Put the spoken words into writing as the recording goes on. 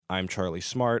I'm Charlie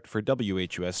Smart for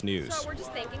WHUS News. So we're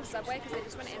just thanking Subway because they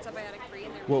just went antibiotic-free.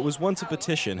 What was once a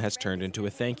petition has turned into a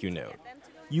thank you note.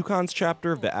 Yukon's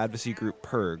chapter of the advocacy group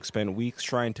PIRG spent weeks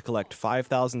trying to collect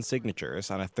 5,000 signatures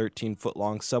on a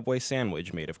 13-foot-long Subway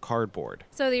sandwich made of cardboard.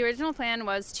 So the original plan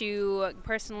was to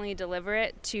personally deliver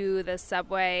it to the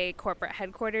Subway corporate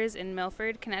headquarters in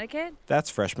Milford, Connecticut. That's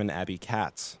freshman Abby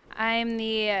Katz. I'm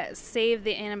the Save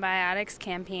the Antibiotics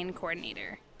campaign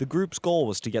coordinator. The group's goal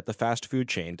was to get the fast food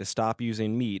chain to stop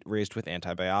using meat raised with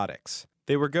antibiotics.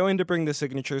 They were going to bring the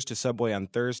signatures to Subway on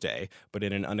Thursday, but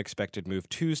in an unexpected move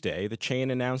Tuesday, the chain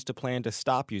announced a plan to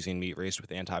stop using meat raised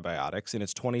with antibiotics in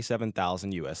its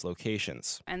 27,000 U.S.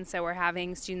 locations. And so we're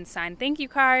having students sign thank you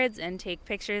cards and take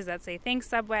pictures that say, "Thanks,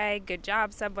 Subway. Good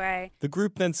job, Subway." The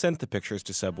group then sent the pictures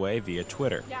to Subway via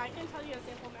Twitter. Yeah, I can tell you a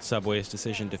sample message. Subway's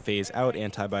decision to phase out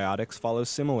antibiotics follows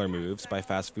similar moves by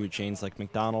fast food chains like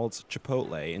McDonald's,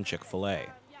 Chipotle, and Chick-fil-A.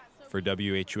 For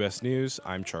WHUS News,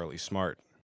 I'm Charlie Smart.